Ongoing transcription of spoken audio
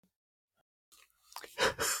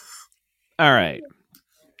All right.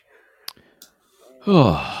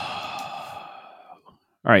 All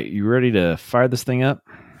right. You ready to fire this thing up?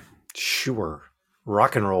 Sure.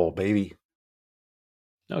 Rock and roll, baby.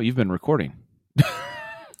 No, you've been recording.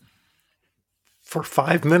 For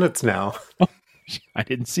 5 minutes now. I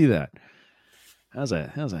didn't see that. That was a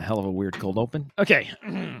hell of a weird cold open. Okay.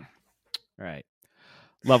 All right.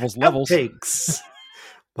 Levels. Outtakes.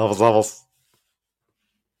 levels.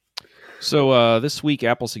 So this week,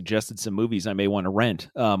 Apple suggested some movies I may want to rent.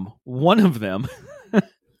 One of them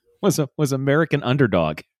was American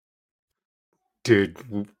Underdog.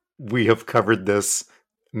 Dude, we have covered this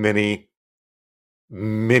many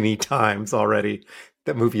times already.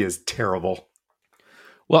 That movie is terrible.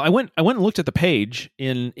 Well, I went and looked at the page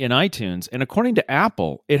in iTunes, and according to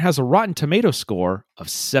Apple, it has a Rotten Tomato score of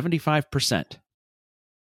 75%.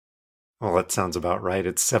 Well, that sounds about right.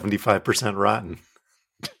 It's 75% rotten.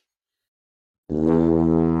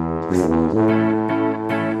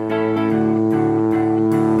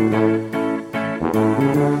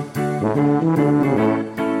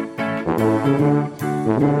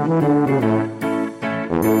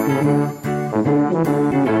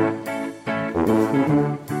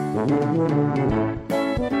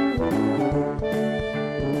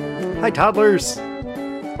 Hi, toddlers.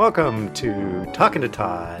 Welcome to Talking to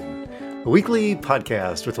Todd, a weekly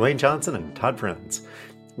podcast with Wayne Johnson and Todd Friends,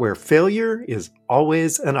 where failure is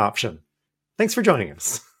always an option. Thanks for joining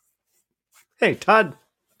us. Hey, Todd.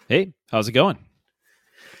 Hey, how's it going?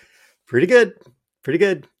 Pretty good.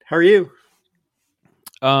 How are you?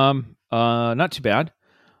 Not too bad.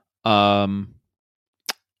 I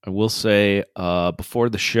will say, before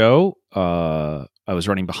the show, I was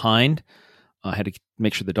running behind. I had to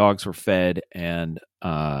make sure the dogs were fed, and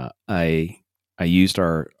I used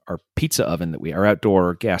our pizza oven our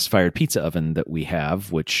outdoor gas-fired pizza oven that we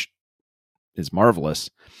have, which is marvelous,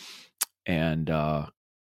 and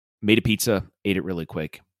made a pizza, ate it really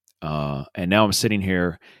quick, and now I'm sitting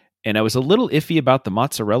here, and I was a little iffy about the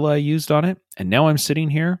mozzarella I used on it, and now I'm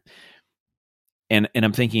sitting here, and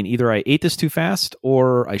I'm thinking either I ate this too fast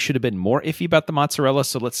or I should have been more iffy about the mozzarella.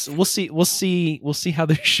 So we'll see how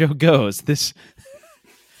the show goes.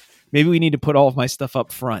 Maybe we need to put all of my stuff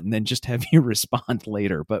up front and then just have you respond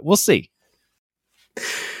later, but we'll see.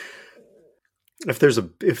 If there's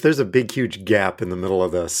a big, huge gap in the middle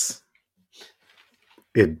of this,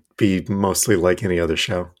 it'd be mostly like any other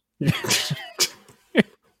show.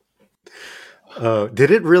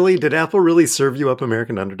 Did Apple really serve you up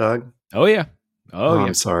American Underdog? Oh, yeah. Oh, yeah.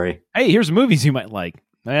 I'm sorry. Hey, here's movies you might like.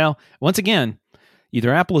 Well, once again,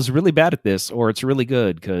 either Apple is really bad at this or it's really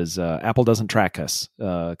good because Apple doesn't track us.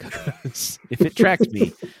 'Cause if it tracked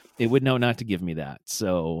me, it would know not to give me that.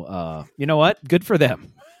 So, you know what? Good for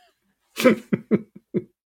them.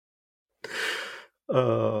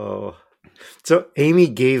 Oh, so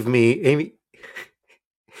Amy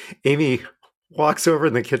walks over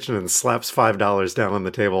in the kitchen and slaps $5 down on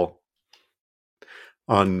the table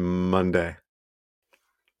on Monday.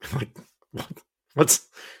 I'm like, what's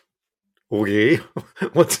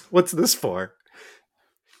this for?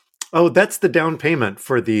 Oh, that's the down payment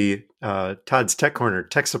for the Todd's Tech Corner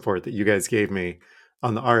tech support that you guys gave me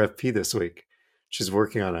on the RFP this week. She's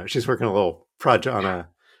working a little project on a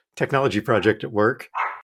technology project at work.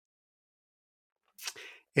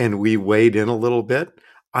 And we weighed in a little bit.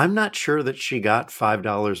 I'm not sure that she got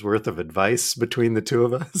 $5 worth of advice between the two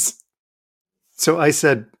of us. So I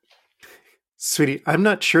said, sweetie, I'm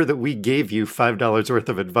not sure that we gave you $5 worth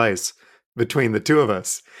of advice between the two of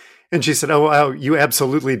us. And she said, oh, wow, you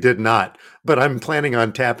absolutely did not. But I'm planning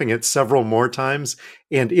on tapping it several more times.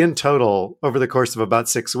 And in total, over the course of about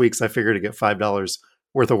 6 weeks, I figure to get $5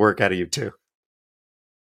 worth of work out of you too.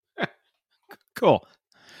 Cool.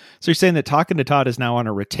 So you're saying that Talking to Todd is now on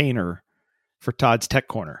a retainer for Todd's Tech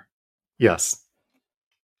Corner? Yes.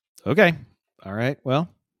 Okay. All right.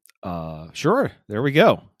 Well, sure. There we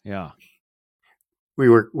go. Yeah. We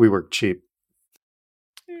work cheap.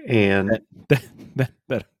 And that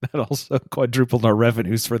also quadrupled our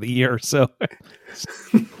revenues for the year. So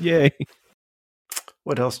yay.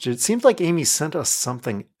 What else did it seems like Amy sent us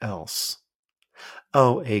something else?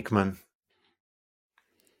 Oh, Aikman.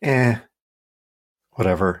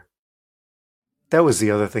 Whatever. That was the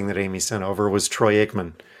other thing that Amy sent over was Troy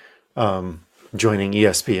Aikman joining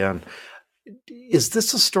ESPN. Is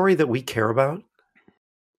this a story that we care about?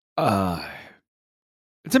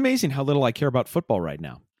 It's amazing how little I care about football right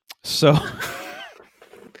now. So,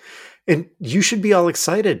 and you should be all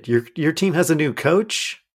excited. Your team has a new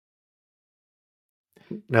coach.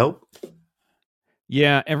 Nope.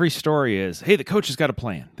 Yeah, every story is, hey, the coach has got a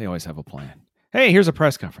plan. They always have a plan. Hey, here's a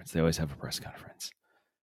press conference. They always have a press conference.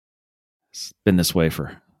 It's been this way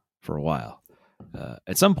for a while.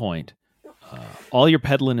 At some point, all you're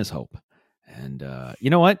peddling is hope. And you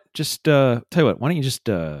know what? Just tell you what. Why don't you just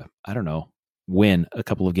I don't know, win a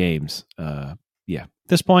couple of games? Yeah. At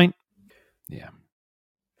this point, yeah.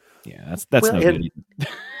 That's Well, no and,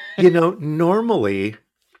 good. Normally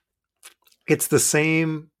it's the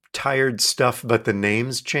same tired stuff, but the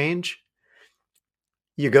names change.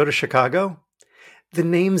 You go to Chicago, the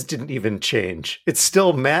names didn't even change. It's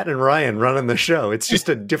still Matt and Ryan running the show. It's just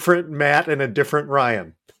a different Matt and a different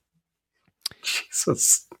Ryan.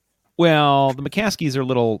 Jesus. Well, the McCaskies are a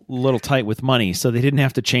little tight with money, so they didn't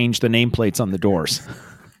have to change the nameplates on the doors.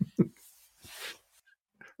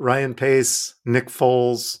 Ryan Pace, Nick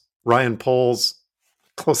Foles, Ryan Poles,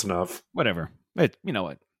 close enough. Whatever. But you know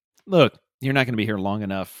what? Look, you're not going to be here long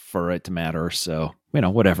enough for it to matter, so,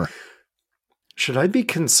 whatever. Should I be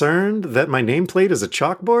concerned that my nameplate is a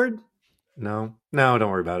chalkboard? No, don't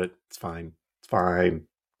worry about it. It's fine. Fine.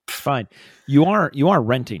 You are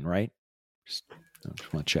renting, right? Just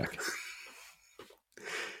want to check.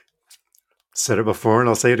 Said it before and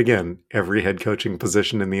I'll say it again. Every head coaching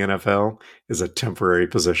position in the NFL is a temporary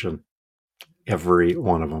position. Every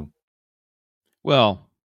one of them. Well,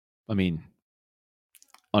 I mean,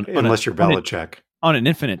 unless you're Belichick. On an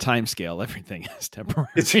infinite time scale, everything is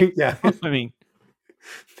temporary. Yeah. I mean,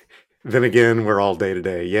 then again, we're all day to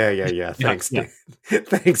day. Yeah. Thanks, Dan.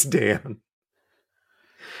 Thanks, Dan.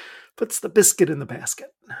 Puts the biscuit in the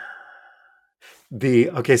basket.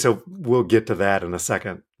 Okay, so we'll get to that in a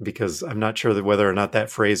second because I'm not sure whether or not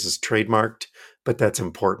that phrase is trademarked, but that's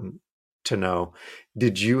important to know.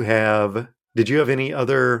 Did you have any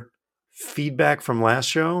other feedback from last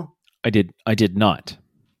show? I did not.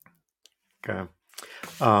 Okay.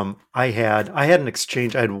 I had an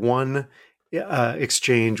exchange. I had one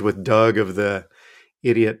exchange with Doug of the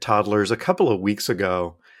Idiot Toddlers a couple of weeks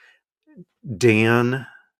ago. Dan,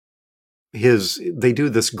 they do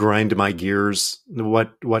this grind my gears,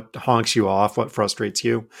 what honks you off, what frustrates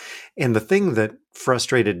you. And the thing that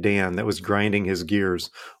frustrated Dan, that was grinding his gears,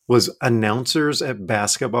 was announcers at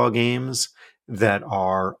basketball games that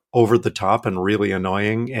are over the top and really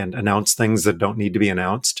annoying and announce things that don't need to be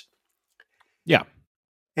announced. Yeah.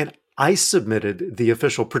 And I submitted the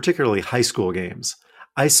official, particularly high school games,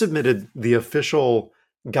 I submitted the official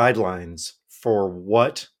guidelines for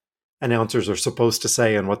what announcers are supposed to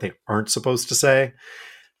say and what they aren't supposed to say.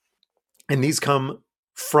 And these come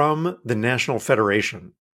from the National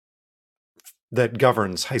Federation that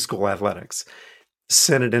governs high school athletics.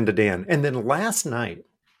 Sent it into Dan. And then last night,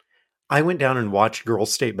 I went down and watched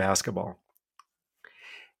girls' state basketball.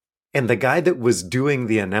 And the guy that was doing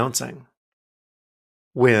the announcing,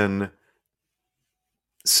 when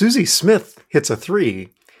Susie Smith hits a three,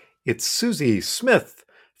 it's Susie Smith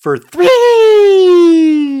for three.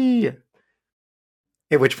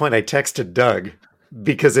 At which point I texted Doug,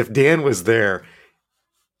 because if Dan was there,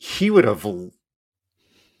 he would have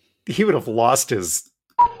lost his.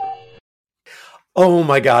 Oh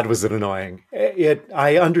my God, was it annoying.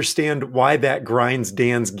 I understand why that grinds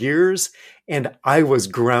Dan's gears, and I was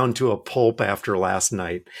ground to a pulp after last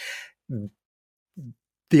night.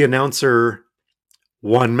 The announcer,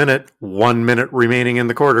 1 minute remaining in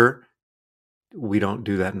the quarter. We don't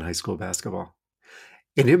do that in high school basketball.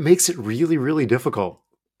 And it makes it really, really difficult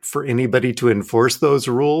for anybody to enforce those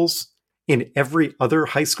rules in every other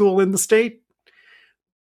high school in the state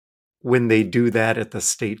when they do that at the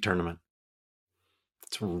state tournament.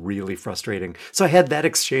 It's really frustrating. So I had that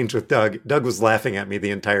exchange with Doug. Doug was laughing at me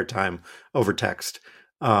the entire time over text.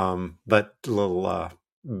 But a little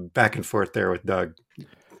back and forth there with Doug.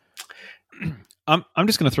 I'm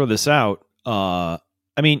just going to throw this out. I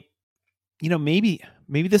mean, maybe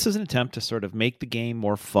this is an attempt to sort of make the game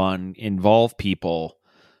more fun, involve people,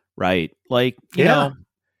 right? Like, you know.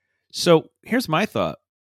 So here's my thought.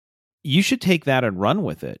 You should take that and run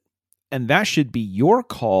with it. And that should be your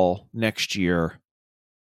call next year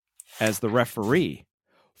as the referee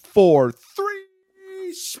for 3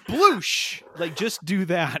 sploosh. Like, just do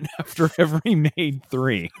that after every made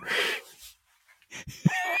 3.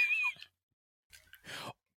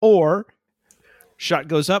 Or shot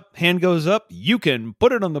goes up, hand goes up, you can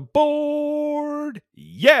put it on the board.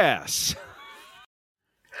 Yes.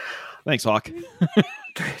 Thanks, Hawk.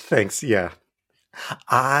 Thanks. Yeah.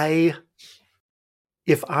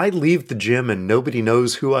 If I leave the gym and nobody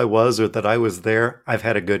knows who I was or that I was there, I've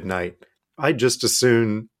had a good night. I'd just as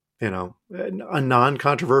soon, a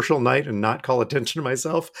non-controversial night and not call attention to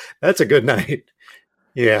myself. That's a good night.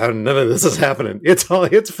 Yeah, none of this is happening. It's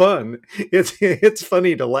fun. It's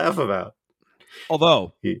funny to laugh about.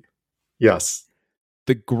 Although, yes,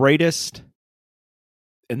 the greatest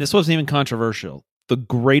and this wasn't even controversial, the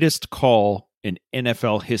greatest call in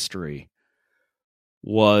NFL history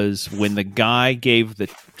was when the guy gave a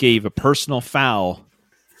personal foul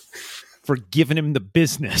for giving him the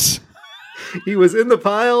business. He was in the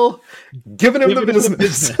pile, giving him the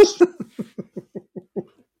business.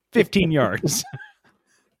 15 yards.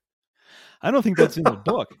 I don't think that's in the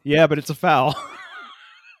book. Yeah, but it's a foul.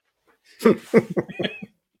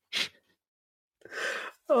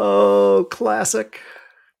 Oh, classic.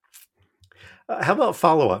 How about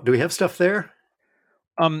follow-up? Do we have stuff there?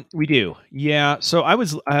 We do. Yeah. So I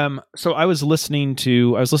was listening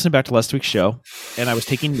back to last week's show, and I was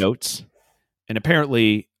taking notes, and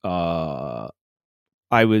apparently I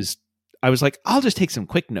was like, I'll just take some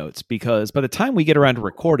quick notes, because by the time we get around to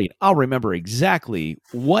recording, I'll remember exactly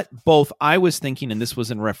what both I was thinking, and this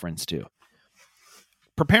was in reference to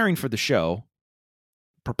preparing for the show.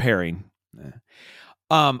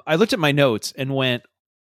 I looked at my notes and went,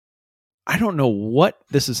 I don't know what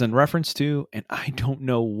this is in reference to, and I don't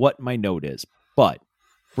know what my note is, but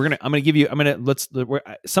some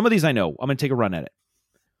of these I know. I'm going to take a run at it.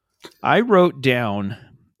 I wrote down,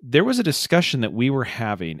 there was a discussion that we were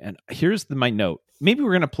having, and here's my note. Maybe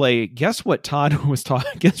we're going to play, guess what Todd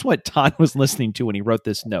was listening to when he wrote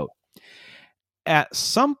this note. At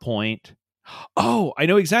some point, I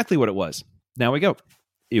know exactly what it was. Now we go.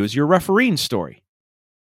 It was your refereeing story.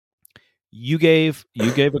 You gave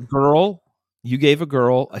a girl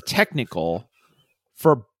a technical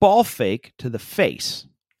for a ball fake to the face.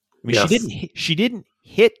 I mean, yes. She didn't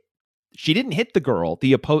hit the girl,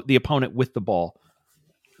 the opponent, with the ball.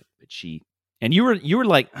 But you were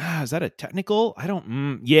like, is that a technical?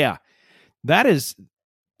 Yeah. That is,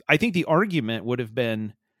 I think the argument would have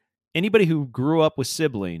been, anybody who grew up with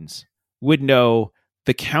siblings would know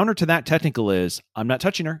the counter to that technical is, I'm not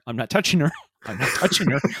touching her. I'm not touching her. I'm not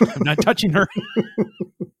touching her. I'm not touching her.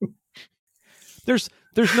 There's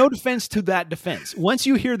no defense to that defense. Once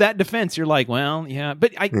you hear that defense, you're like, well, yeah,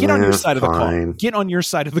 but I get on your side of the car. Get on your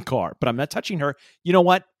side of the car, but I'm not touching her. You know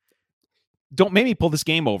what? Don't make me pull this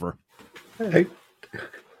game over. I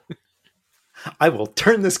will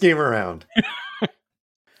turn this game around.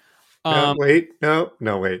 Wait. No,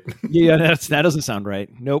 wait. Yeah, that doesn't sound right.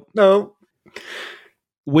 Nope. No.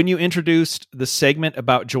 When you introduced the segment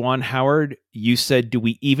about Juwan Howard, you said, do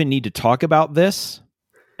we even need to talk about this?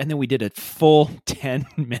 And then we did a full 10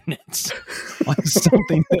 minutes on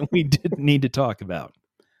something that we didn't need to talk about.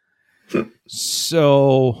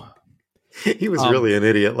 So he was really an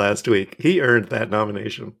idiot last week. He earned that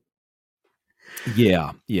nomination.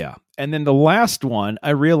 Yeah. And then the last one,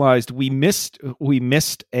 I realized we missed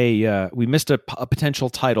a potential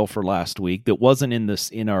title for last week that wasn't in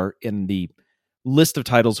the list of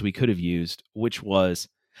titles we could have used, which was,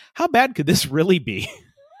 how bad could this really be?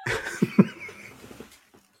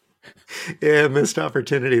 Yeah, missed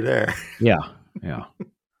opportunity there. Yeah. I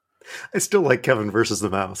still like Kevin versus the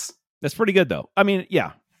Mouse. That's pretty good, though. I mean,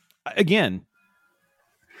 yeah. Again,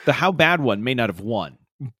 the how bad one may not have won,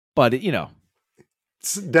 but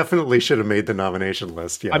definitely should have made the nomination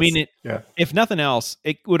list. Yes. I mean, if nothing else,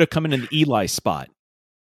 it would have come in an Eli spot.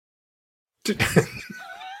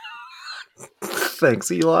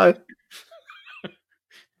 Thanks, Eli.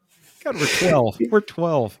 God, we're 12. We're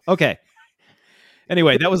 12. Okay.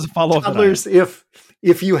 Anyway, that was a follow-up. Toddlers,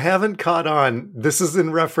 if you haven't caught on, this is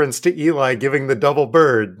in reference to Eli giving the double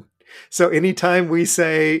bird. So anytime we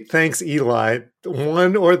say, thanks, Eli,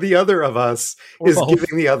 one or the other of us is both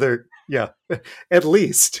giving the other, at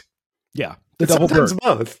least. Yeah, the double sometimes bird.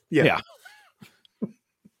 Both. Yeah.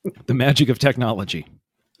 The magic of technology.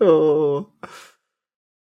 Oh.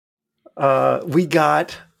 I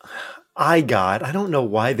don't know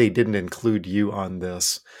why they didn't include you on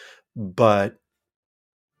this, but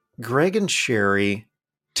Greg and Sherry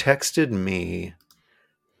texted me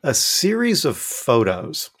a series of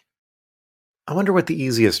photos. I wonder what the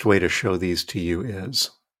easiest way to show these to you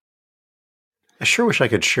is. I sure wish I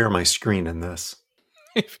could share my screen in this.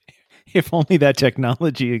 If only that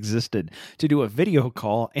technology existed to do a video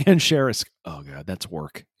call and share a... Oh, God, that's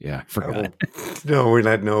work. Yeah, I forgot. No, we're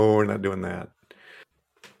not doing that.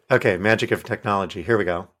 Okay, magic of technology. Here we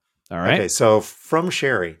go. All right. Okay, so from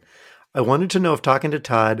Sherry, I wanted to know if Talking to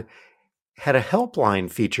Todd had a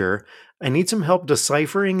helpline feature. I need some help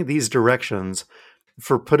deciphering these directions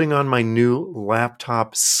for putting on my new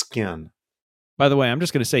laptop skin. By the way, I'm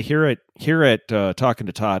just going to say here at Talking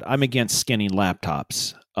to Todd, I'm against skinning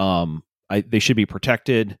laptops. They should be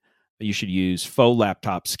protected. You should use faux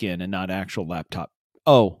laptop skin and not actual laptop.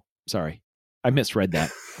 Oh, sorry. I misread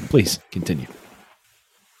that. Please continue.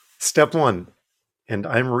 Step 1, and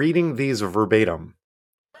I'm reading these verbatim.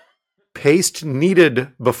 Paste needed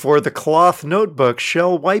before the cloth notebook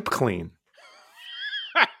shall wipe clean.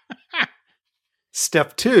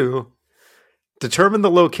 Step 2, determine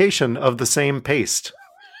the location of the same paste.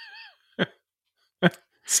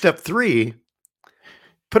 Step 3,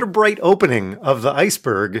 put a bright opening of the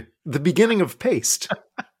iceberg, the beginning of paste.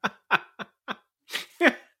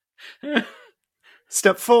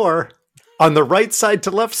 Step 4, on the right side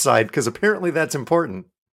to left side, because apparently that's important.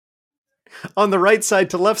 On the right side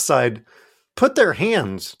to left side, put their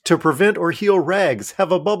hands to prevent or heal rags, have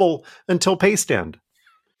a bubble until paste end.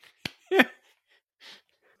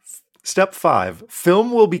 Step 5,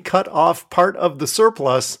 film will be cut off part of the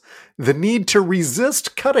surplus, the need to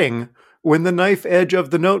resist cutting when the knife edge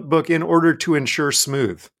of the notebook in order to ensure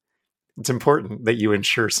smooth. It's important that you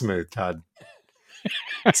ensure smooth, Todd.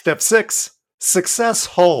 Step 6, success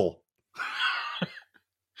hull.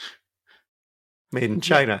 Made in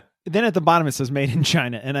China. Then at the bottom it says made in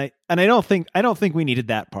China, and I don't think we needed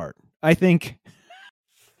that part. I think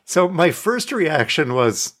so. My first reaction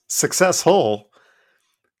was success hull.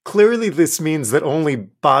 Clearly, this means that only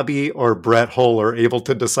Bobby or Brett Hull are able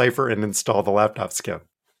to decipher and install the laptop skin.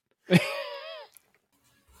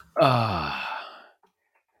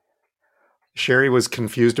 Sherry was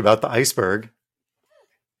confused about the iceberg,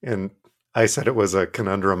 and I said it was a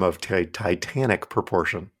conundrum of Titanic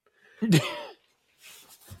proportion.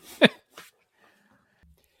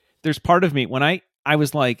 There's part of me, when I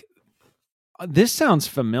was like, this sounds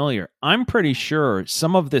familiar. I'm pretty sure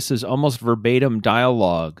some of this is almost verbatim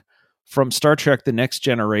dialogue from Star Trek The Next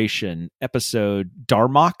Generation episode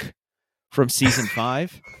Darmok from season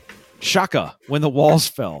 5. Shaka, when the walls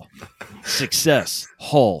fell. Success,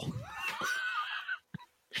 Hull.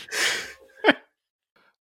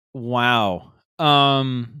 Wow.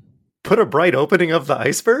 Put a bright opening of the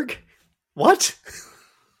iceberg? What?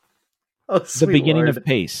 Oh, the beginning Lord. Of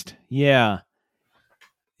paste. Yeah.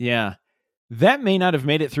 Yeah. That may not have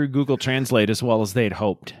made it through Google Translate as well as they'd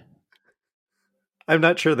hoped. I'm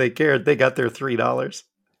not sure they cared. They got their $3.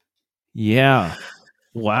 Yeah.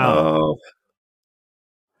 Wow. Oh.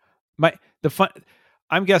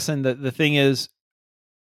 I'm guessing that the thing is,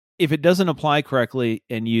 if it doesn't apply correctly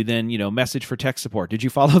and you then, message for tech support, did you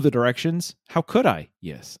follow the directions? How could I?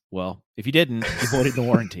 Yes. Well, if you didn't, you voided the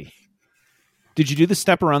warranty. Did you do the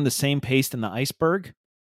step around the same paste in the iceberg?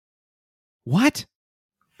 What?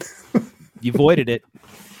 You voided it.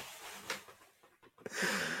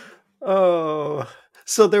 Oh,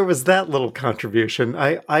 so there was that little contribution.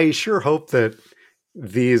 I sure hope that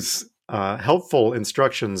these helpful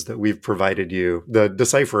instructions that we've provided you, the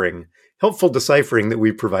helpful deciphering that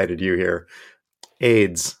we've provided you here,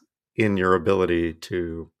 aids in your ability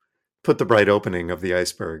to put the bright opening of the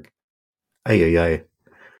iceberg. Ay.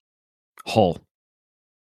 Hull.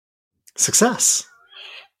 Success.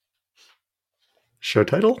 Show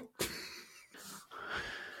title?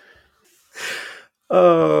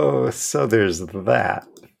 Oh, so there's that.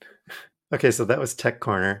 Okay, so that was Tech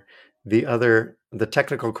Corner. The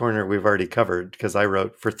technical corner we've already covered because I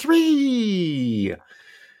wrote for 3.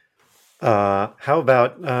 How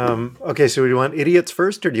about okay, so do you want idiots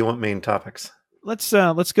first or do you want main topics? Let's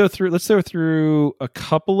go through a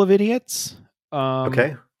couple of idiots.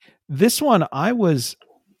 Okay. This one I was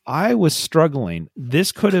struggling.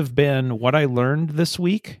 This could have been what I learned this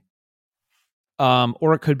week.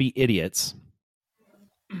 Or it could be idiots.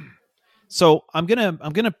 So I'm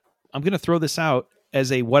gonna throw this out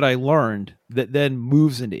as a what I learned that then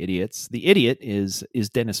moves into idiots. The idiot is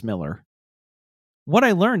Dennis Miller. What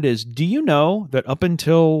I learned is, do you know that up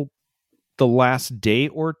until the last day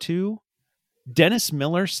or two, Dennis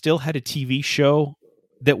Miller still had a TV show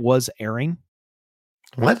that was airing?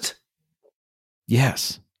 What?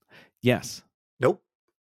 Yes. Nope.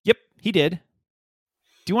 Yep, he did.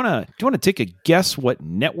 Do you want to take a guess what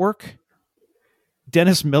network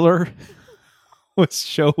Dennis Miller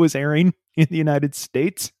show was airing in the United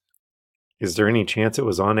States? Is there any chance it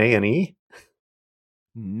was on A&E?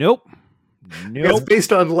 Nope. It's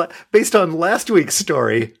based on last week's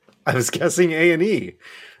story. I was guessing A&E.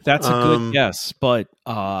 That's a good guess, but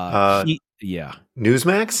yeah.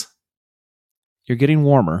 Newsmax? You're getting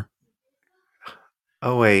warmer.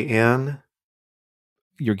 OAN?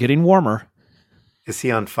 You're getting warmer. Is he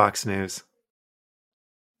on Fox News?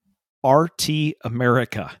 RT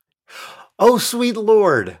America. Oh, sweet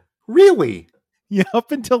Lord. Really? Yeah,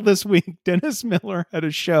 up until this week, Dennis Miller had a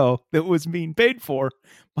show that was being paid for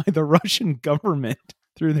by the Russian government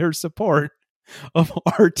through their support of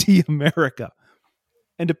RT America.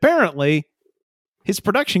 And apparently, his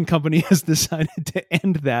production company has decided to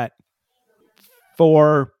end that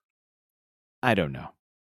for, I don't know.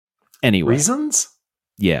 Anyway. Reasons?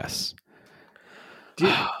 Yes.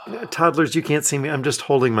 Toddlers, you can't see me. I'm just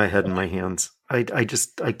holding my head in my hands. I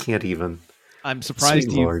can't even. I'm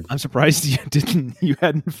surprised Lord. I'm surprised you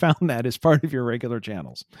hadn't found that as part of your regular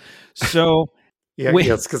channels. So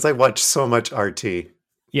yes, because I watch so much RT.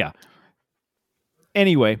 Yeah.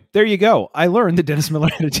 Anyway, there you go. I learned that Dennis Miller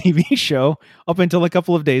had a TV show up until a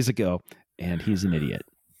couple of days ago, and he's an idiot.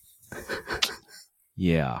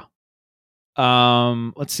 Yeah.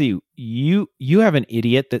 Let's see. You have an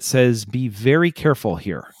idiot that says, "Be very careful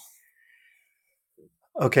here."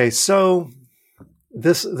 Okay, so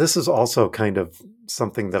this is also kind of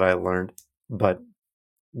something that I learned, but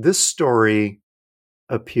this story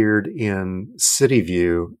appeared in City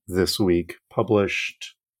View this week,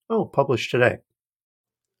 published today.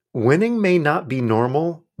 Winning may not be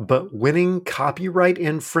normal, but winning copyright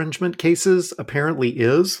infringement cases apparently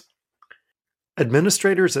is.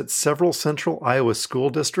 Administrators at several central Iowa school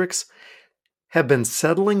districts have been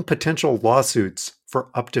settling potential lawsuits for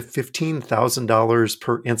up to $15,000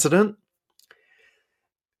 per incident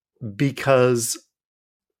because,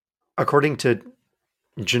 according to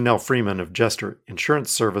Janelle Freeman of Jester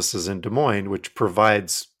Insurance Services in Des Moines, which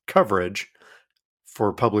provides coverage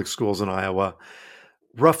for public schools in Iowa,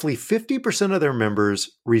 roughly 50% of their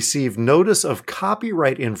members receive notice of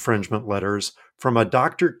copyright infringement letters from a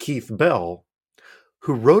Dr. Keith Bell,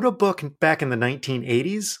 who wrote a book back in the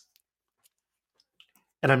 1980s.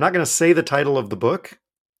 And I'm not going to say the title of the book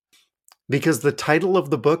because the title of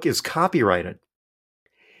the book is copyrighted.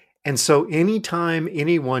 And so anytime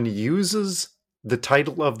anyone uses the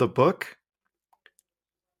title of the book,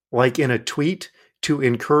 like in a tweet to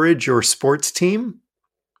encourage your sports team,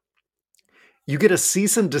 you get a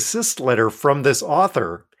cease and desist letter from this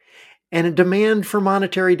author and a demand for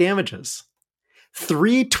monetary damages.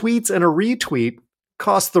 3 tweets and a retweet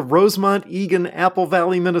cost the Rosemont, Eagan, Apple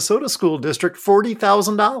Valley, Minnesota School District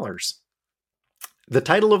 $40,000. The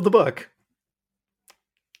title of the book,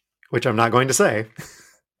 which I'm not going to say,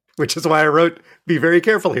 which is why I wrote, be very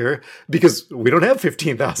careful here, because we don't have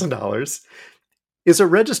 $15,000, is a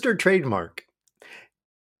registered trademark.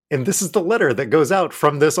 And this is the letter that goes out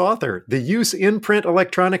from this author. The use in print,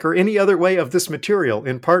 electronic, or any other way of this material,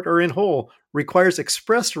 in part or in whole, requires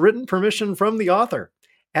express written permission from the author.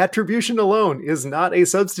 Attribution alone is not a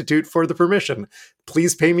substitute for the permission.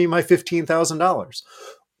 Please pay me my $15,000.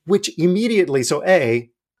 Which immediately, so A,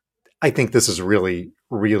 I think this is really,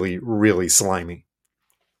 really, really slimy.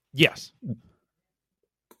 Yes.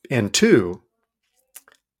 And 2,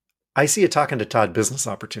 I see a Talking to Todd business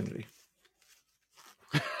opportunity.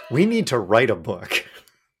 We need to write a book.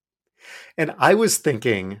 And I was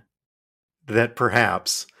thinking that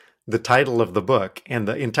perhaps the title of the book and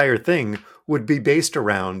the entire thing would be based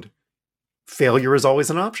around failure is always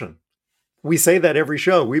an option. We say that every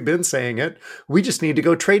show. We've been saying it. We just need to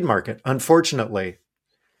go trademark it. Unfortunately,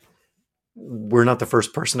 we're not the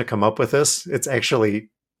first person to come up with this. It's actually,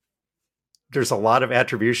 there's a lot of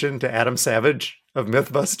attribution to Adam Savage of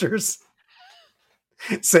Mythbusters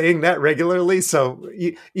saying that regularly. So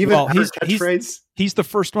even our catchphrase. He's the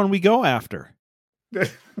first one we go after.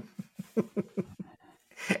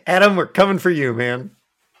 Adam, we're coming for you, man.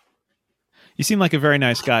 You seem like a very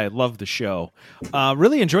nice guy. I love the show.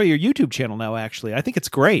 Really enjoy your YouTube channel now, actually. I think it's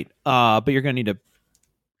great. But you're gonna need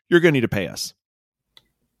to pay us.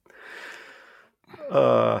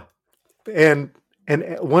 And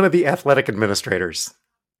one of the athletic administrators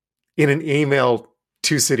in an email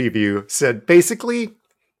to City View said, basically,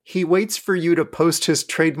 he waits for you to post his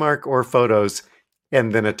trademark or photos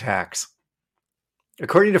and then attacks.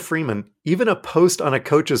 According to Freeman, even a post on a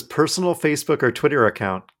coach's personal Facebook or Twitter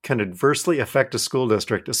account can adversely affect a school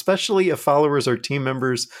district, especially if followers are team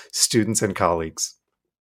members, students, and colleagues.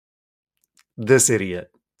 This idiot.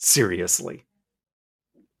 Seriously.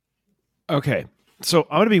 Okay, so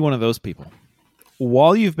I'm going to be one of those people.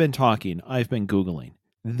 While you've been talking, I've been Googling.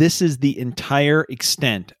 This is the entire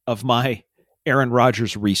extent of my Aaron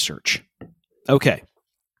Rodgers research. Okay.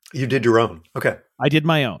 You did your own. Okay. I did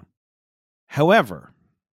my own. However,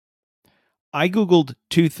 I Googled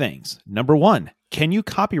 2 things. Number 1, can you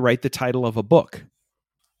copyright the title of a book?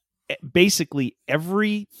 Basically,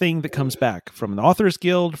 everything that comes back from the Authors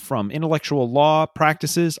Guild, from intellectual law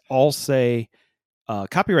practices, all say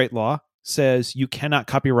copyright law says you cannot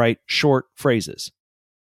copyright short phrases.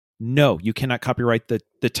 No, you cannot copyright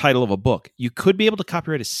the title of a book. You could be able to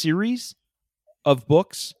copyright a series of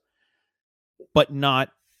books, but not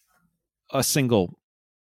a single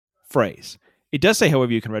phrase. It does say,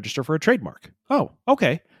 however, you can register for a trademark. Oh,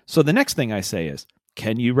 okay. So the next thing I say is,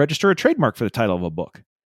 can you register a trademark for the title of a book?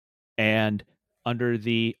 And under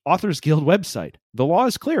the Authors Guild website, the law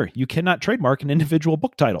is clear. You cannot trademark an individual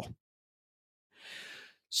book title.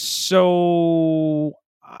 So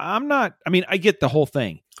I get the whole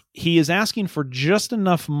thing. He is asking for just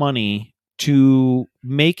enough money to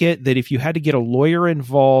make it that if you had to get a lawyer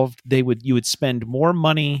involved, you would spend more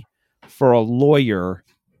money for a lawyer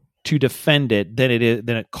to defend it than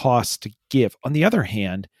it costs to give. On the other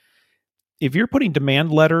hand, if you're putting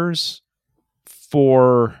demand letters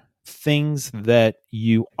for things that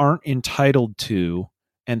you aren't entitled to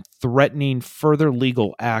and threatening further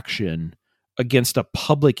legal action against a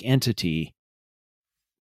public entity,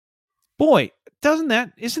 boy, isn't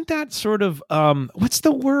that sort of what's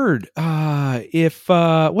the word?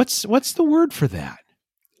 What's the word for that?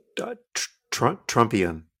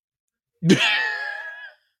 Trumpian.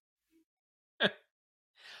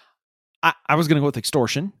 I was going to go with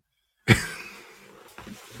extortion.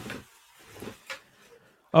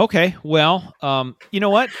 Okay, well, you know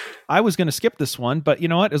what? I was going to skip this one, but you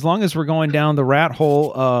know what? As long as we're going down the rat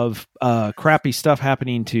hole of crappy stuff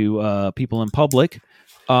happening to people in public,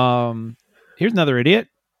 here's another idiot.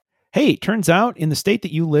 Hey, turns out in the state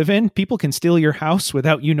that you live in, people can steal your house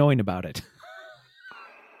without you knowing about it.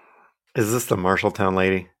 Is this the Marshalltown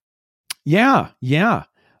lady? Yeah.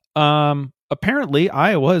 Apparently,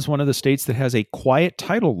 Iowa is one of the states that has a quiet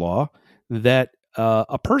title law that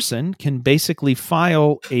a person can basically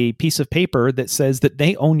file a piece of paper that says that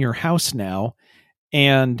they own your house now.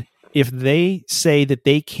 And if they say that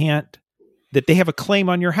that they have a claim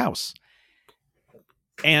on your house,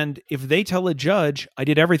 and if they tell a judge, I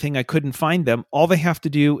did everything, I couldn't find them, all they have to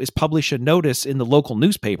do is publish a notice in the local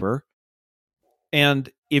newspaper.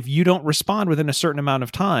 And if you don't respond within a certain amount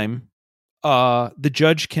of time, the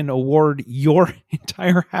judge can award your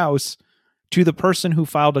entire house to the person who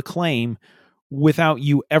filed a claim without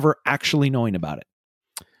you ever actually knowing about it.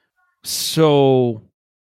 So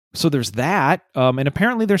there's that. And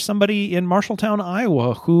apparently there's somebody in Marshalltown,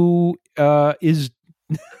 Iowa, who is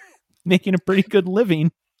making a pretty good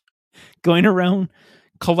living going around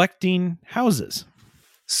collecting houses.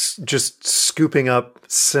 Just scooping up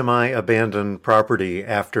semi-abandoned property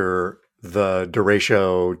after the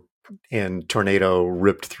derecho and tornado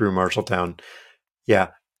ripped through Marshalltown.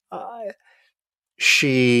 Yeah.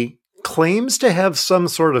 She claims to have some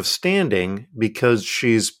sort of standing because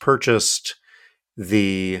she's purchased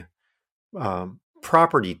the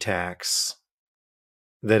property tax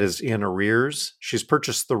that is in arrears. She's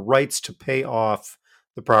purchased the rights to pay off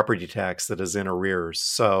the property tax that is in arrears.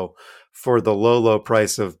 So for the low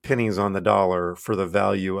price of pennies on the dollar for the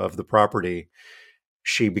value of the property,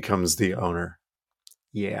 she becomes the owner.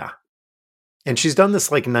 Yeah. And she's done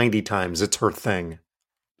this like 90 times. It's her thing.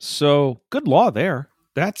 So good law there.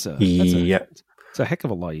 That's a heck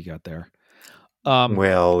of a law you got there.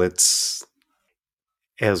 Well, it's,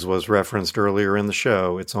 as was referenced earlier in the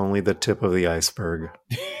show, it's only the tip of the iceberg,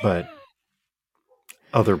 but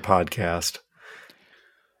other podcast.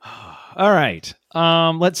 All right.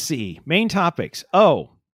 Let's see. Main topics. Oh,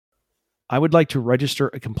 I would like to register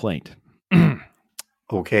a complaint.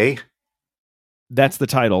 Okay. That's the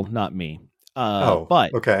title, not me.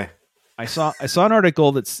 But okay. I saw an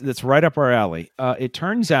article that's right up our alley. It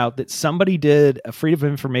turns out that somebody did a freedom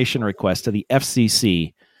of information request to the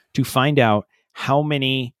FCC to find out how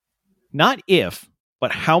many, not if,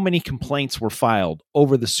 but how many complaints were filed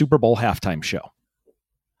over the Super Bowl halftime show.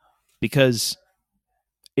 Because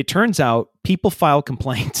it turns out people file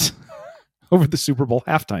complaints over the Super Bowl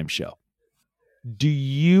halftime show. Do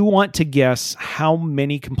you want to guess how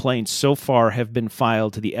many complaints so far have been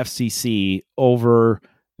filed to the FCC over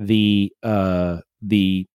the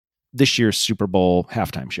this year's Super Bowl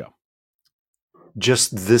halftime show?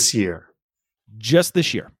 Just this year. Just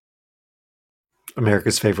this year.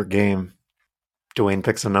 America's favorite game. Dwayne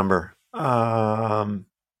picks a number.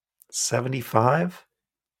 75?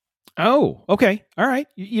 Oh, okay. All right.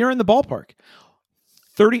 You're in the ballpark.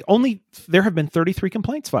 There have been 33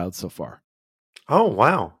 complaints filed so far. Oh,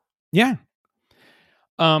 wow. Yeah.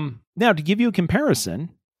 Now, to give you a comparison,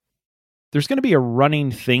 there's going to be a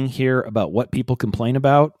running thing here about what people complain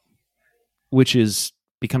about, which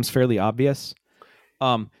becomes fairly obvious.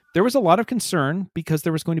 There was a lot of concern because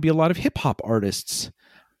there was going to be a lot of hip hop artists,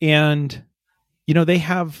 and they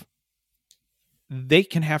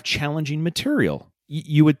can have challenging material.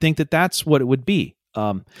 You would think that that's what it would be.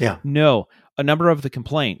 No, a number of the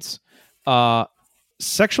complaints,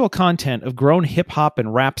 sexual content of grown hip hop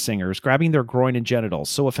and rap singers grabbing their groin and genitals,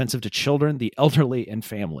 so offensive to children, the elderly, and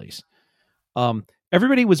families.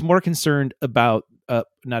 Everybody was more concerned about,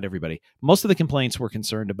 not everybody, most of the complaints were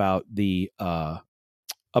concerned about the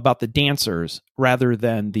dancers rather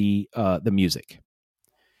than the music.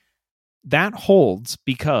 That holds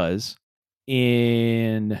because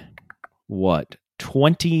in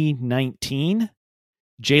 2019,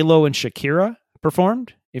 J-Lo and Shakira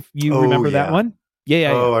performed. If you remember that one.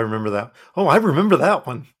 Yeah. I remember that. Oh, I remember that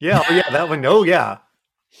one. Yeah. Oh, yeah. That one. Oh, yeah.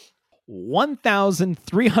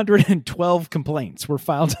 1,312 complaints were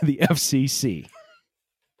filed to the FCC.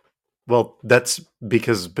 Well, that's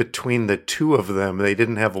because between the two of them, they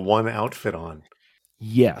didn't have one outfit on.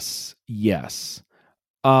 Yes. If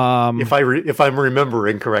I'm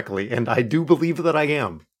remembering correctly, and I do believe that I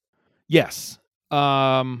am. Yes.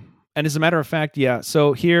 And as a matter of fact, yeah.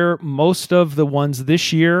 So here, most of the ones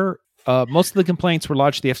this year, most of the complaints were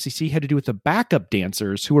lodged to the FCC had to do with the backup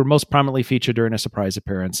dancers who were most prominently featured during a surprise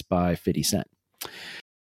appearance by 50 Cent.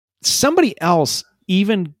 Somebody else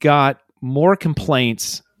even got more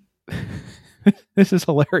complaints. This is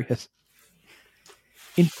hilarious.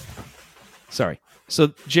 So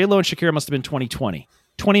J-Lo and Shakira must have been 2020.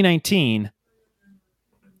 2019,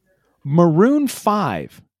 Maroon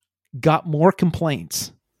 5 got more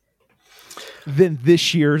complaints than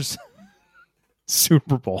this year's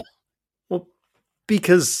Super Bowl. Well,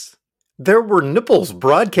 because there were nipples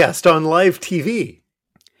broadcast on live TV.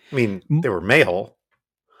 I mean, they were male.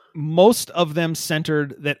 Most of them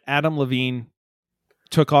centered that Adam Levine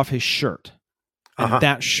took off his shirt. And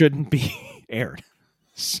that shouldn't be aired.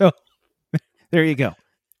 So there you go.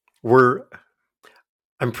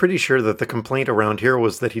 I'm pretty sure that the complaint around here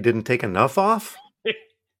was that he didn't take enough off.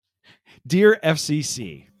 Dear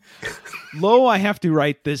FCC, I have to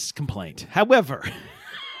write this complaint. However,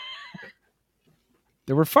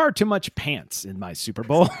 there were far too much pants in my Super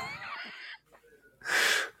Bowl.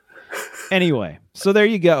 Anyway, so there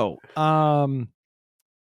you go.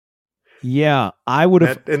 Yeah, I would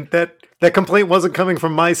have. That complaint wasn't coming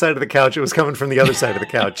from my side of the couch. It was coming from the other side of the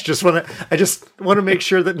couch. I just want to make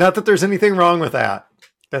sure that not that there's anything wrong with that.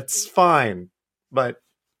 That's fine. But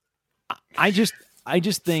I just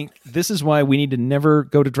think this is why we need to never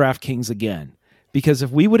go to DraftKings again. Because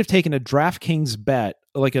if we would have taken a DraftKings bet,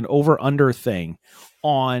 like an over-under thing,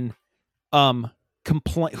 on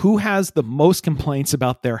who has the most complaints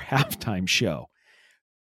about their halftime show,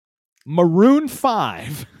 Maroon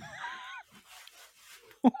 5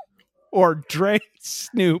 or Dre,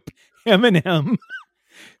 Snoop, Eminem,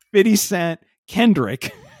 50 Cent,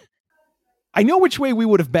 Kendrick. I know which way we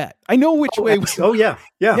would have bet. I know which way. Yeah.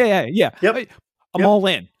 Yep. I'm all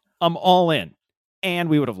in. And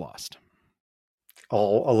we would have lost.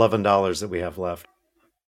 All $11 that we have left.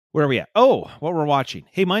 Where are we at? Oh, what we're watching.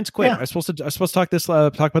 Hey, mine's quick. Yeah. I was supposed to talk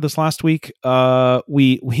about this last week.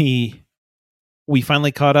 We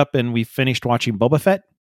finally caught up and we finished watching Boba Fett.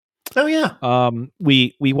 Oh yeah.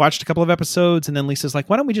 We watched a couple of episodes and then Lisa's like,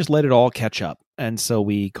 why don't we just let it all catch up? And so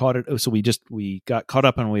we caught it. So we got caught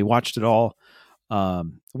up and we watched it all.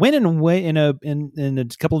 Went in a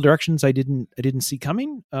couple of directions I didn't see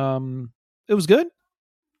coming. It was good.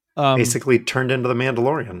 Basically turned into the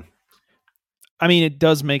Mandalorian. I mean, it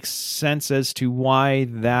does make sense as to why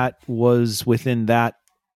that was within that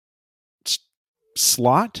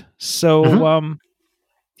slot. So,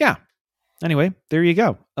 yeah. Anyway, there you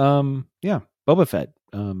go. Yeah, Boba Fett.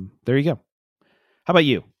 There you go. How about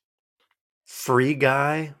you? Free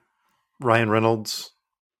Guy, Ryan Reynolds.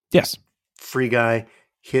 Yes. Free Guy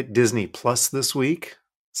hit Disney Plus this week.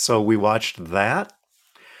 So we watched that.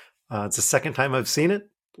 It's the second time I've seen it.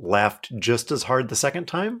 Laughed just as hard the second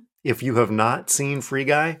time. If you have not seen Free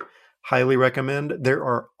Guy, highly recommend. There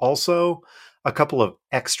are also a couple of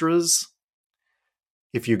extras.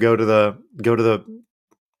 If you go to the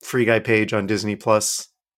Free Guy page on Disney Plus,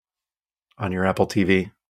 on your Apple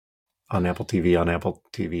TV, on Apple TV, on Apple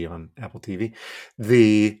TV, on Apple TV,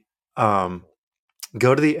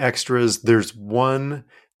 go to the extras. There's one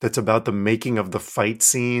that's about the making of the fight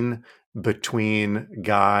scene between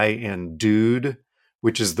Guy and Dude,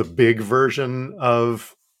 which is the big version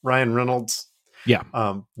of Ryan Reynolds. Yeah.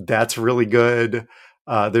 That's really good.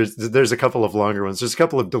 There's a couple of longer ones. There's a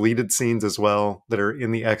couple of deleted scenes as well that are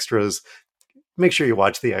in the extras. Make sure you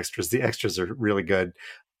watch the extras. The extras are really good.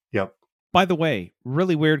 Yep. By the way,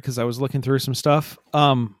 really weird because I was looking through some stuff.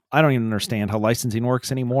 I don't even understand how licensing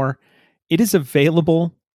works anymore. It is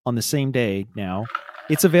available on the same day now.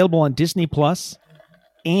 It's available on Disney Plus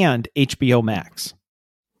and HBO Max.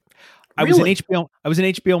 I was in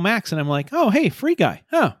HBO Max and I'm like, oh, hey, Free Guy.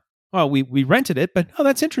 Oh, well, we rented it, but oh,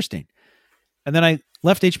 that's interesting. And then I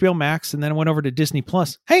left HBO Max and then I went over to Disney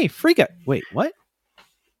Plus. Hey, Free Guy. Wait, what?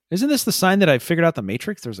 Isn't this the sign that I figured out the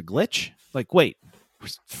Matrix? There's a glitch. Like, wait,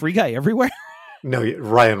 Free Guy everywhere? No,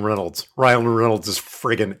 Ryan Reynolds. Ryan Reynolds is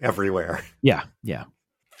friggin' everywhere. Yeah.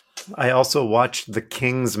 I also watched The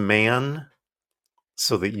King's Man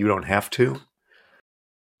so that you don't have to.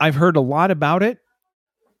 I've heard a lot about it.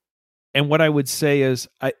 And what I would say is,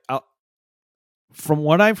 from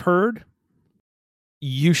what I've heard,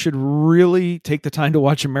 you should really take the time to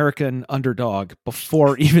watch American Underdog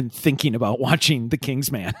before even thinking about watching The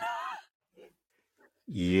Kingsman.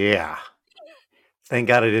 Yeah. Thank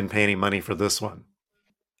God I didn't pay any money for this one.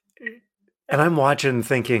 And I'm watching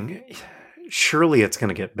thinking, surely it's going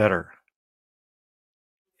to get better.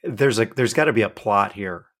 There's got to be a plot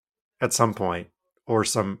here at some point, or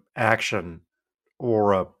some action,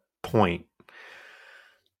 or a point.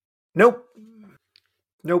 Nope.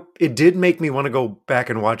 It did make me want to go back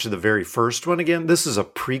and watch the very first one again. This is a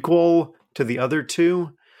prequel to the other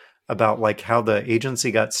two about like how the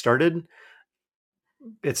agency got started.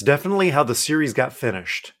 It's definitely how the series got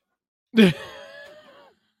finished. It's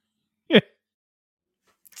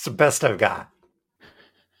the best I've got.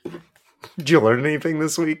 Did you learn anything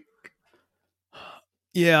this week?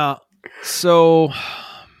 Yeah. So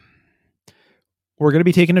we're going to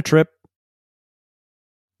be taking a trip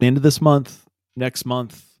the end of this month. Next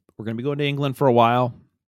month, we're going to be going to England for a while.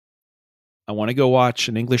 I want to go watch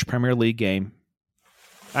an English Premier League game.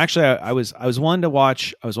 Actually, I was wanting to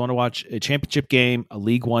watch a championship game, a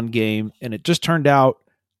League One game, and it just turned out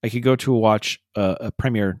I could go to watch a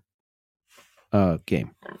Premier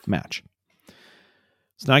game match.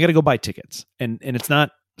 So now I got to go buy tickets, and it's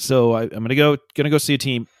not. So I'm gonna go see a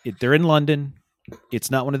team. They're in London. It's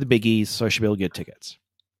not one of the biggies, so I should be able to get tickets.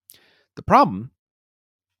 The problem,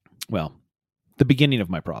 well, the beginning of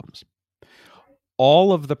my problems.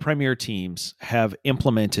 All of the Premier teams have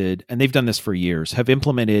implemented, and they've done this for years, have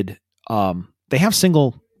implemented, they have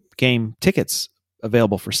single game tickets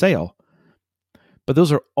available for sale, but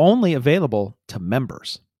those are only available to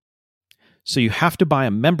members. So you have to buy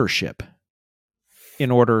a membership in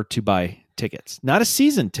order to buy tickets, not a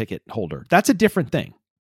season ticket holder. That's a different thing.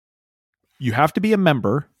 You have to be a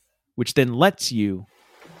member, which then lets you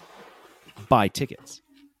buy tickets.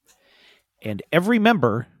 And every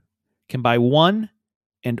member can buy one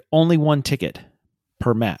and only one ticket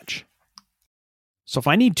per match. So if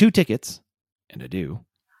I need 2 tickets, and I do,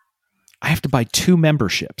 I have to buy 2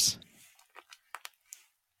 memberships.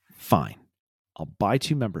 Fine. I'll buy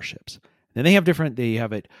 2 memberships. Then they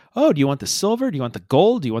have it, oh, do you want the silver? Do you want the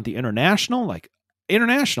gold? Do you want the international? Like,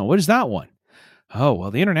 international, what is that one? Oh,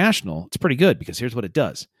 well, the international, it's pretty good because here's what it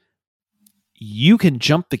does. You can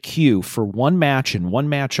jump the queue for one match and one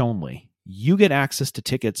match only. You get access to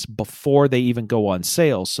tickets before they even go on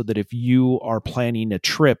sale, so that if you are planning a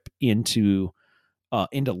trip into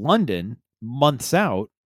London months out,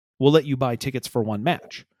 we'll let you buy tickets for one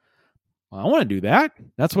match. Well, I want to do that.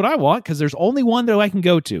 That's what I want, because there's only one that I can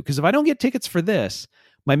go to. Because if I don't get tickets for this,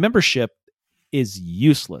 my membership is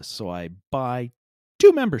useless. So I buy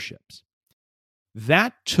 2 memberships.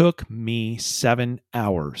 That took me 7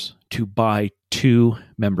 hours to buy 2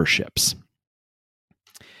 memberships.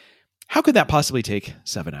 How could that possibly take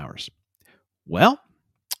 7 hours? Well,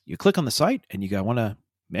 you click on the site and you go, I want to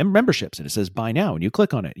memberships, and it says buy now, and you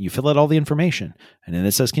click on it and you fill out all the information, and then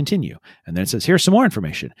it says continue, and then it says here's some more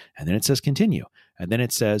information, and then it says continue, and then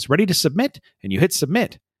it says ready to submit, and you hit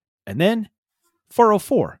submit, and then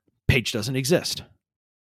 404 page doesn't exist.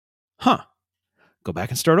 Go back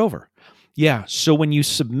and start over. Yeah, so when you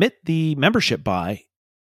submit the membership buy,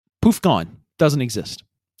 poof, gone. Doesn't exist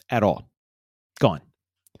at all. Gone.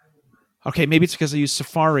 Okay, maybe it's because I use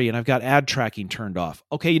Safari and I've got ad tracking turned off.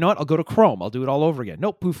 Okay, you know what? I'll go to Chrome. I'll do it all over again.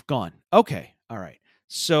 Nope, poof, gone. Okay, all right.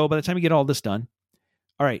 So by the time you get all this done,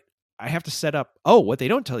 all right, I have to set up. Oh, what they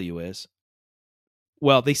don't tell you is,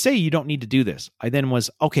 well, they say you don't need to do this. I then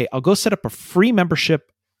was, okay, I'll go set up a free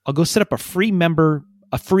membership. I'll go set up a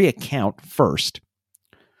free account first.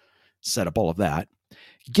 Set up all of that.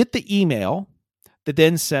 Get the email that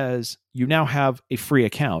then says you now have a free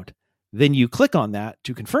account. Then you click on that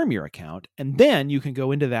to confirm your account, and then you can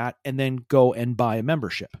go into that and then go and buy a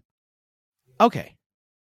membership. Okay.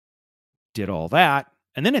 Did all that,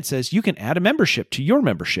 and then it says you can add a membership to your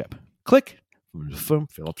membership. Click. Fill out the form,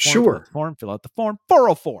 Sure. fill out the form.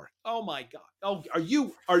 404. Oh my God. Oh,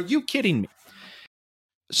 are you kidding me?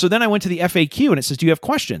 So then I went to the FAQ and it says, do you have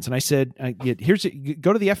questions? And I said,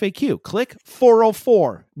 go to the FAQ, click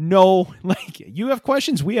 404. No, like, you have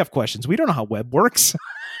questions. We have questions. We don't know how web works.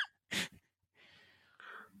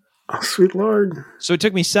 Oh, sweet Lord. So it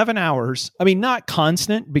took me 7 hours. I mean, not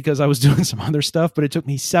constant because I was doing some other stuff, but it took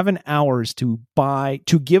me 7 hours to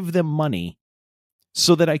give them money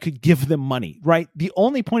so that I could give them money, right? The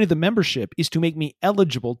only point of the membership is to make me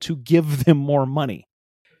eligible to give them more money.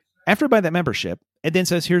 After I buy that membership, it then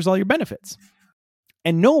says, here's all your benefits.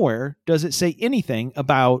 And nowhere does it say anything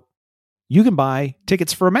about you can buy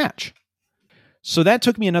tickets for a match. So that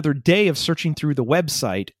took me another day of searching through the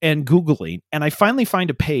website and Googling, and I finally find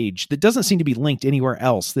a page that doesn't seem to be linked anywhere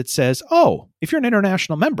else that says, oh, if you're an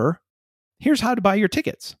international member, here's how to buy your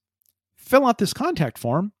tickets. Fill out this contact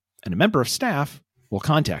form, and a member of staff will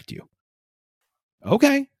contact you.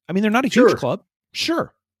 Okay. I mean, they're not a huge club.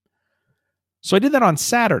 Sure. So I did that on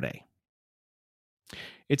Saturday.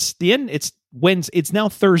 It's Wednesday. It's now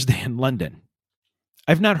Thursday in London.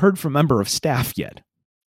 I've not heard from a member of staff yet.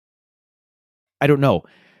 I don't know.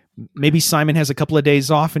 Maybe Simon has a couple of days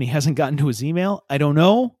off and he hasn't gotten to his email. I don't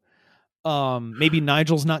know. Maybe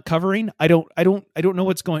Nigel's not covering. I don't know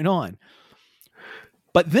what's going on.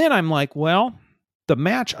 But then I'm like, well, the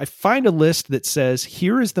match, I find a list that says,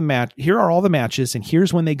 here is the match. Here are all the matches. And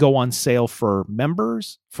here's when they go on sale for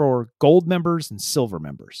members, for gold members and silver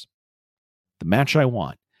members. The match I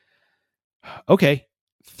want. Okay.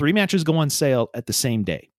 3 matches go on sale at the same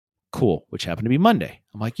day. Cool. Which happened to be Monday.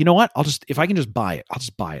 I'm like, you know what? If I can just buy it, I'll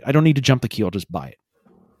just buy it. I don't need to jump the queue. I'll just buy it.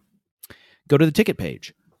 Go to the ticket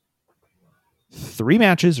page. 3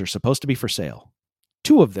 matches are supposed to be for sale.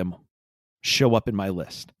 2 of them show up in my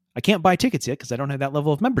list. I can't buy tickets yet because I don't have that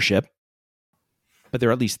level of membership, but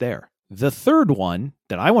they're at least there. The 3rd one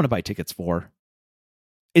that I want to buy tickets for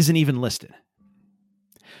isn't even listed.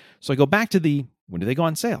 So I go back to when do they go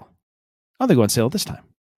on sale? Oh, they go on sale this time.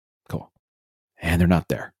 Cool. And they're not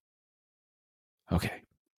there. Okay.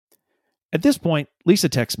 At this point, Lisa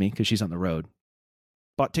texts me because she's on the road.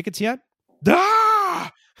 Bought tickets yet?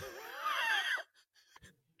 Ah!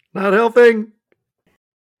 Not helping.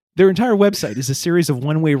 Their entire website is a series of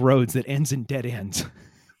one-way roads that ends in dead ends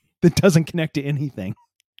that doesn't connect to anything.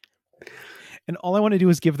 And all I want to do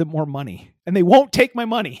is give them more money. And they won't take my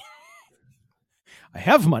money. I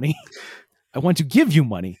have money. I want to give you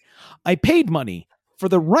money. I paid money for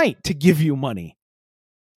the right to give you money.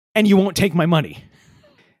 And you won't take my money.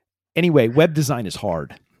 Anyway, web design is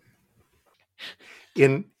hard.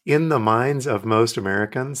 In the minds of most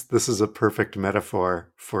Americans, this is a perfect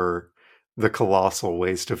metaphor for the colossal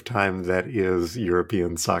waste of time that is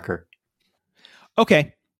European soccer.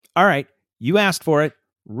 Okay. All right. You asked for it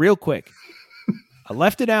real quick. I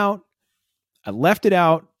left it out,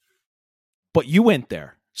 but you went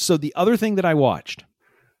there. So the other thing that I watched,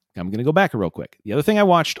 I'm going to go back real quick. The other thing I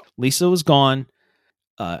watched, Lisa was gone.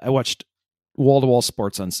 I watched wall-to-wall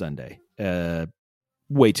sports on Sunday.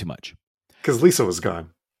 Way too much. Because Lisa was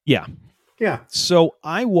gone. Yeah. Yeah. So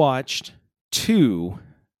I watched 2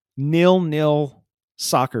 0-0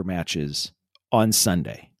 soccer matches on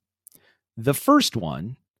Sunday. The first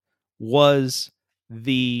one was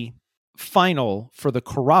the final for the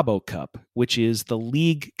Carabao Cup, which is the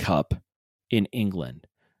League Cup in England,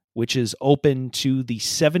 which is open to the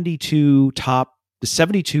 72 top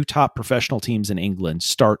professional teams in England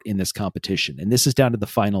start in this competition. And this is down to the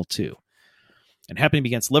final 2. And happening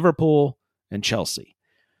against Liverpool and Chelsea.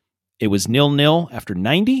 It was 0-0 after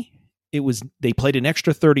 90. They played an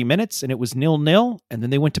extra 30 minutes and it was 0-0. And then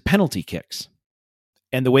they went to penalty kicks.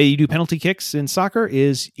 And the way you do penalty kicks in soccer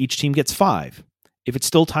is each team gets 5. If it's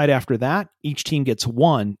still tied after that, each team gets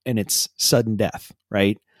 1 and it's sudden death,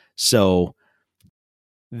 right? So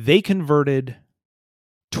they converted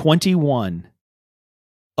 21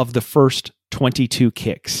 of the first 22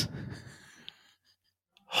 kicks.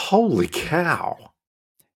 Holy cow.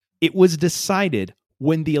 It was decided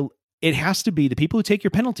when it has to be the people who take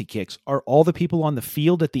your penalty kicks are all the people on the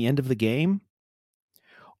field at the end of the game.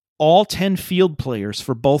 All 10 field players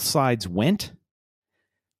for both sides went.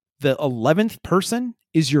 The 11th person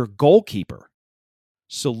is your goalkeeper.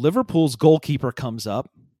 So Liverpool's goalkeeper comes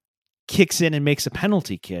up, kicks in and makes a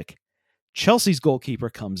penalty kick. Chelsea's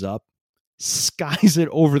goalkeeper comes up, skies it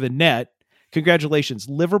over the net. Congratulations,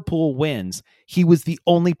 Liverpool wins. He was the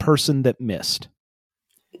only person that missed.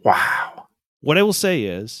 Wow. What I will say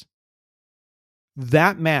is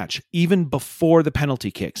that match, even before the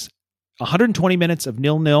penalty kicks, 120 minutes of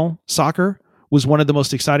 0-0 soccer was one of the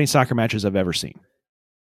most exciting soccer matches I've ever seen.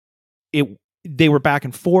 They were back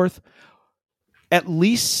and forth. At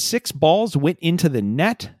least 6 balls went into the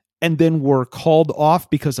net and then were called off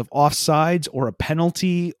because of offsides or a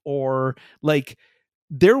penalty or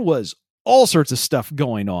there was all sorts of stuff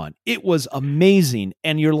going on. It was amazing.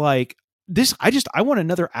 And you're like, I want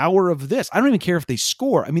another hour of this. I don't even care if they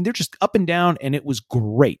score. I mean, they're just up and down and it was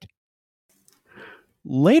great.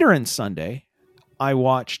 Later in Sunday, I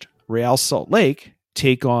watched Real Salt Lake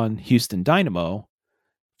take on Houston Dynamo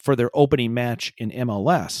for their opening match in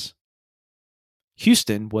MLS.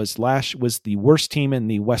 Houston was the worst team in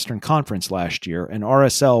the Western Conference last year, and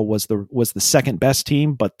RSL was the second best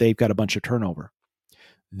team, but they've got a bunch of turnover.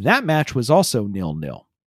 That match was also 0-0.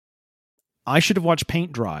 I should have watched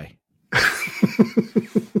paint dry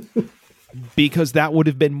because that would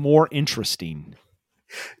have been more interesting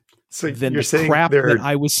than the crap that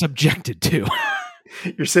I was subjected to.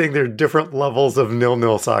 You're saying there are different levels of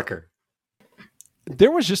nil-nil soccer.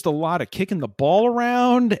 There was just a lot of kicking the ball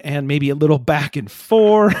around and maybe a little back and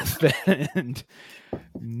forth and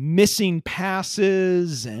missing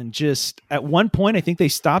passes. And just at one point, I think they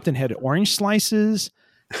stopped and had orange slices.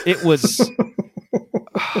 It was,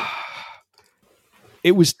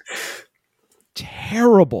 it was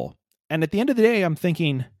terrible. And at the end of the day, I'm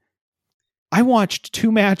thinking, I watched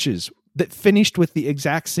 2 matches that finished with the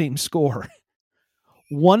exact same score.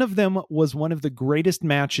 One of them was one of the greatest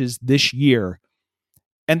matches this year,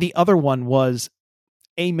 and the other one was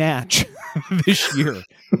a match this year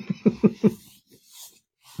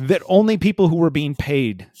that only people who were being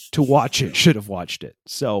paid to watch it should have watched it.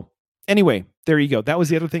 So anyway, there you go. That was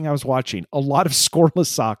the other thing I was watching. A lot of scoreless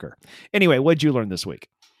soccer. Anyway, what did you learn this week?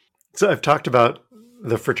 So I've talked about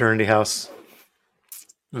the fraternity house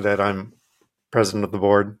that I'm president of the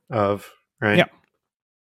board of, right? Yeah.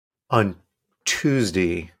 On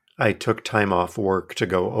Tuesday, I took time off work to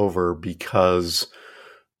go over because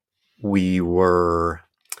we were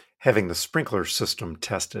having the sprinkler system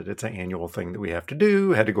tested. It's an annual thing that we have to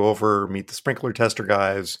do. Had to go over, meet the sprinkler tester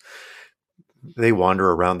guys. They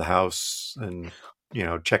wander around the house and,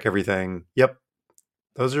 check everything. Yep.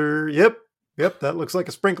 That looks like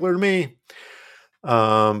a sprinkler to me.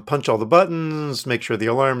 Punch all the buttons, make sure the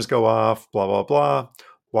alarms go off, blah, blah, blah.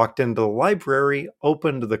 Walked into the library,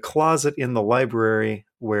 opened the closet in the library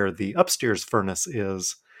where the upstairs furnace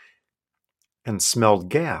is, and smelled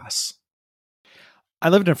gas. I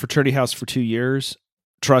lived in a fraternity house for 2 years.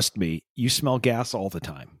 Trust me, you smell gas all the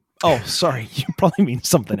time. Oh, sorry. You probably mean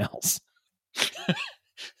something else.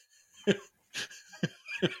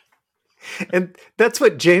 And that's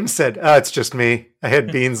what James said. It's just me. I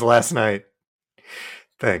had beans last night.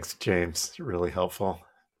 Thanks, James. Really helpful.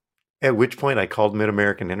 At which point I called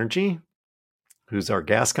Mid-American Energy, who's our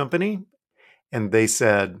gas company. And they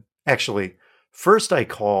said, actually, first I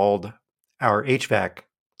called our HVAC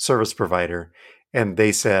service provider. And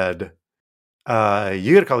they said, you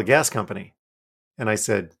got to call the gas company. And I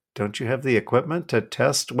said, don't you have the equipment to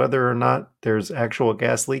test whether or not there's actual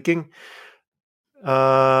gas leaking? You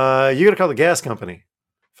got to call the gas company.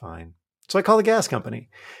 Fine. So I call the gas company.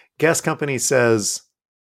 Gas company says,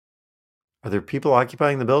 are there people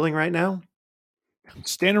occupying the building right now? I'm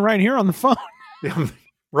standing right here on the phone.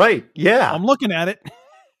 Right. Yeah. I'm looking at it.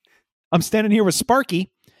 I'm standing here with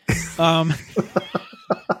Sparky.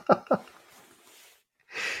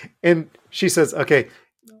 And she says, okay,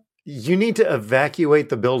 you need to evacuate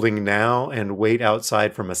the building now and wait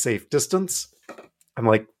outside from a safe distance. I'm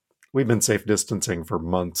like, we've been safe distancing for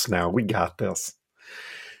months now. We got this.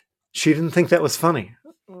 She didn't think that was funny.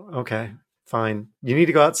 Okay, fine. You need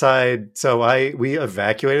to go outside. So we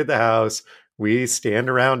evacuated the house. We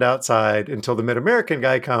stand around outside until the Mid-American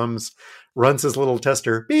guy comes, runs his little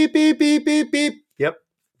tester. Beep, beep, beep, beep, beep. Yep,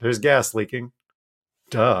 there's gas leaking.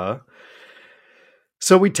 Duh.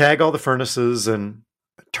 So we tag all the furnaces and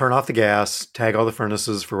turn off the gas, tag all the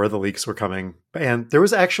furnaces for where the leaks were coming. And there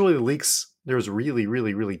was actually leaks. There was really,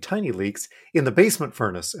 really, really tiny leaks in the basement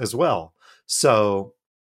furnace as well. So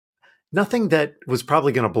nothing that was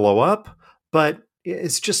probably going to blow up, but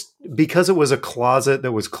it's just because it was a closet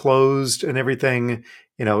that was closed and everything,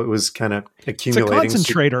 it was kind of accumulating. It's a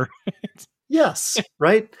concentrator. Yes,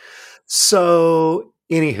 right? So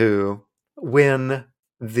anywho, when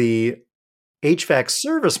the HVAC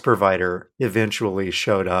service provider eventually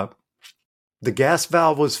showed up, the gas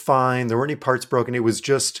valve was fine. There weren't any parts broken. It was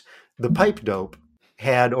just the pipe dope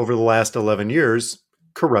had over the last 11 years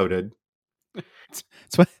corroded.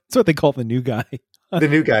 That's what they call the new guy. The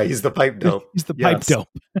new guy. He's the pipe dope. He's the pipe dope.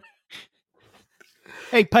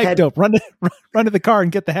 Hey, pipe dope, run to the car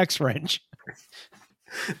and get the hex wrench.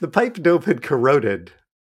 The pipe dope had corroded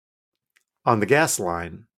on the gas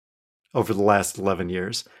line over the last 11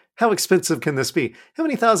 years. How expensive can this be? How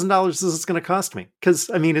many $1,000s is this going to cost me? Because,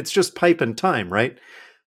 it's just pipe and time, right?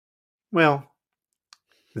 Well,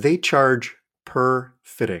 they charge per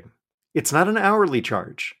fitting. It's not an hourly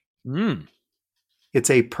charge. It's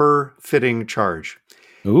a per fitting charge.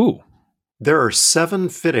 Ooh. There are 7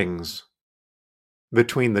 fittings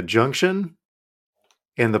between the junction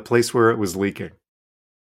and the place where it was leaking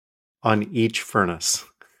on each furnace.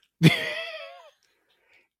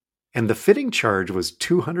 And the fitting charge was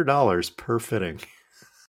 $200 per fitting.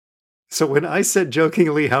 So when I said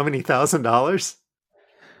jokingly, how many $1,000?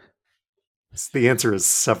 The answer is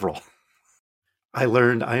several. I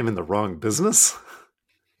learned I am in the wrong business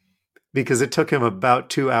because it took him about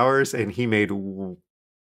 2 hours and he made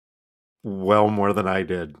well more than I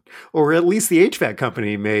did. Or at least the HVAC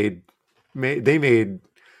company made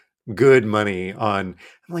good money on.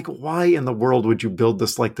 I'm like, why in the world would you build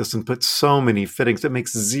this like this and put so many fittings? It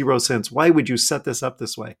makes zero sense. Why would you set this up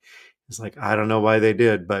this way? It's like, I don't know why they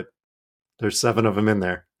did, but there's 7 of them in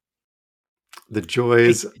there. The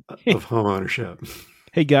joys of home ownership.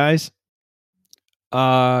 Hey guys,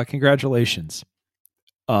 congratulations.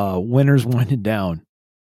 Winter's winding down.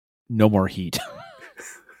 No more heat.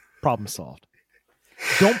 Problem solved.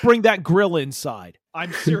 Don't bring that grill inside.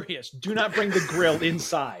 I'm serious. Do not bring the grill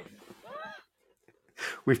inside.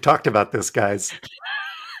 We've talked about this, guys.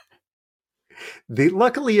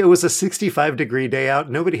 Luckily, it was a 65-degree day out.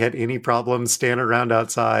 Nobody had any problems standing around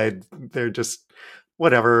outside. They're just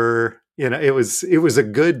whatever. It was a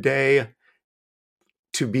good day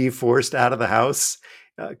to be forced out of the house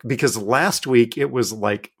because last week it was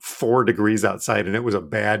like 4 degrees outside and it was a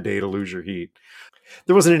bad day to lose your heat.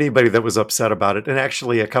 There wasn't anybody that was upset about it. And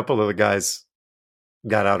actually, a couple of the guys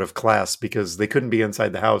got out of class because they couldn't be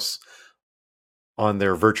inside the house on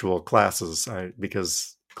their virtual classes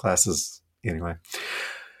because classes, anyway.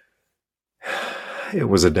 It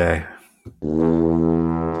was a day.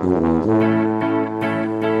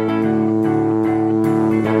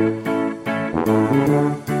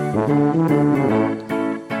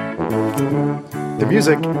 The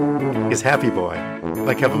music is Happy Boy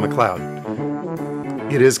by Kevin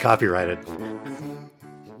MacLeod. It is copyrighted.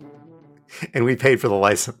 And we paid for the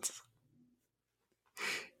license.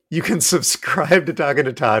 You can subscribe to Talking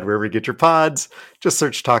to Todd wherever you get your pods. Just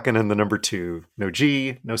search Talking and the number 2. No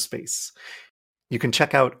G, no space. You can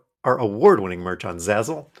check out our award-winning merch on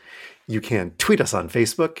Zazzle. You can tweet us on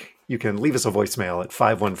Facebook. You can leave us a voicemail at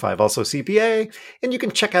 515-ALSO-CPA. And you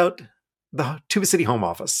can check out the Tuba City home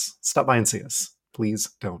office. Stop by and see us. Please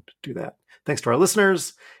don't do that. Thanks to our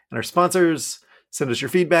listeners and our sponsors. Send us your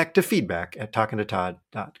feedback to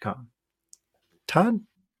feedback@talkingtotodd.com. Todd?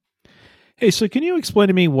 Hey, so can you explain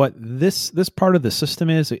to me what this part of the system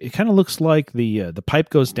is? It kind of looks like the pipe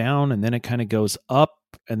goes down and then it kind of goes up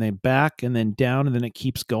and then back and then down and then it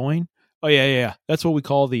keeps going. Oh yeah. That's what we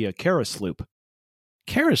call the Keras loop.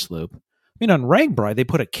 Keras loop? I mean, on RAGBRAI, they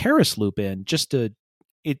put a Keras loop in just to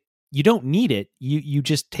it. You don't need it. You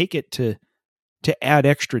just take it to add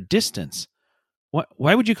extra distance.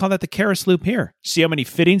 Why would you call that the Keras loop here? See how many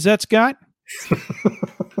fittings that's got?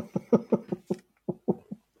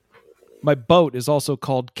 My boat is also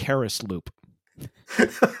called Keras Loop.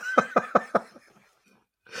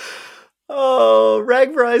 Oh,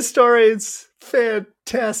 RAGBRAI stories.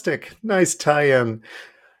 Fantastic. Nice tie-in.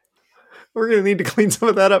 We're going to need to clean some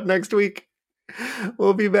of that up next week.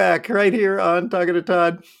 We'll be back right here on Talking to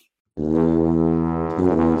Todd.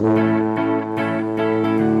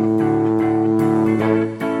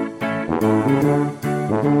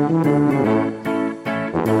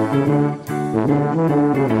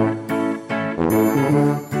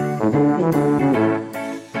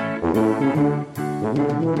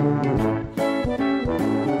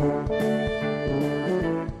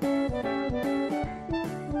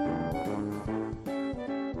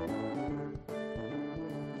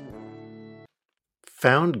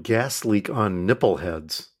 Found gas leak on nipple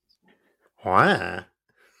heads. Why?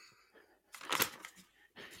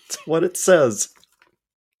 It's what it says.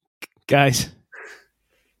 Guys,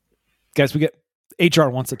 we get HR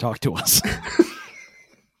wants to talk to us.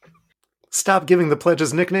 Stop giving the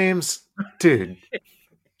pledges nicknames. Dude.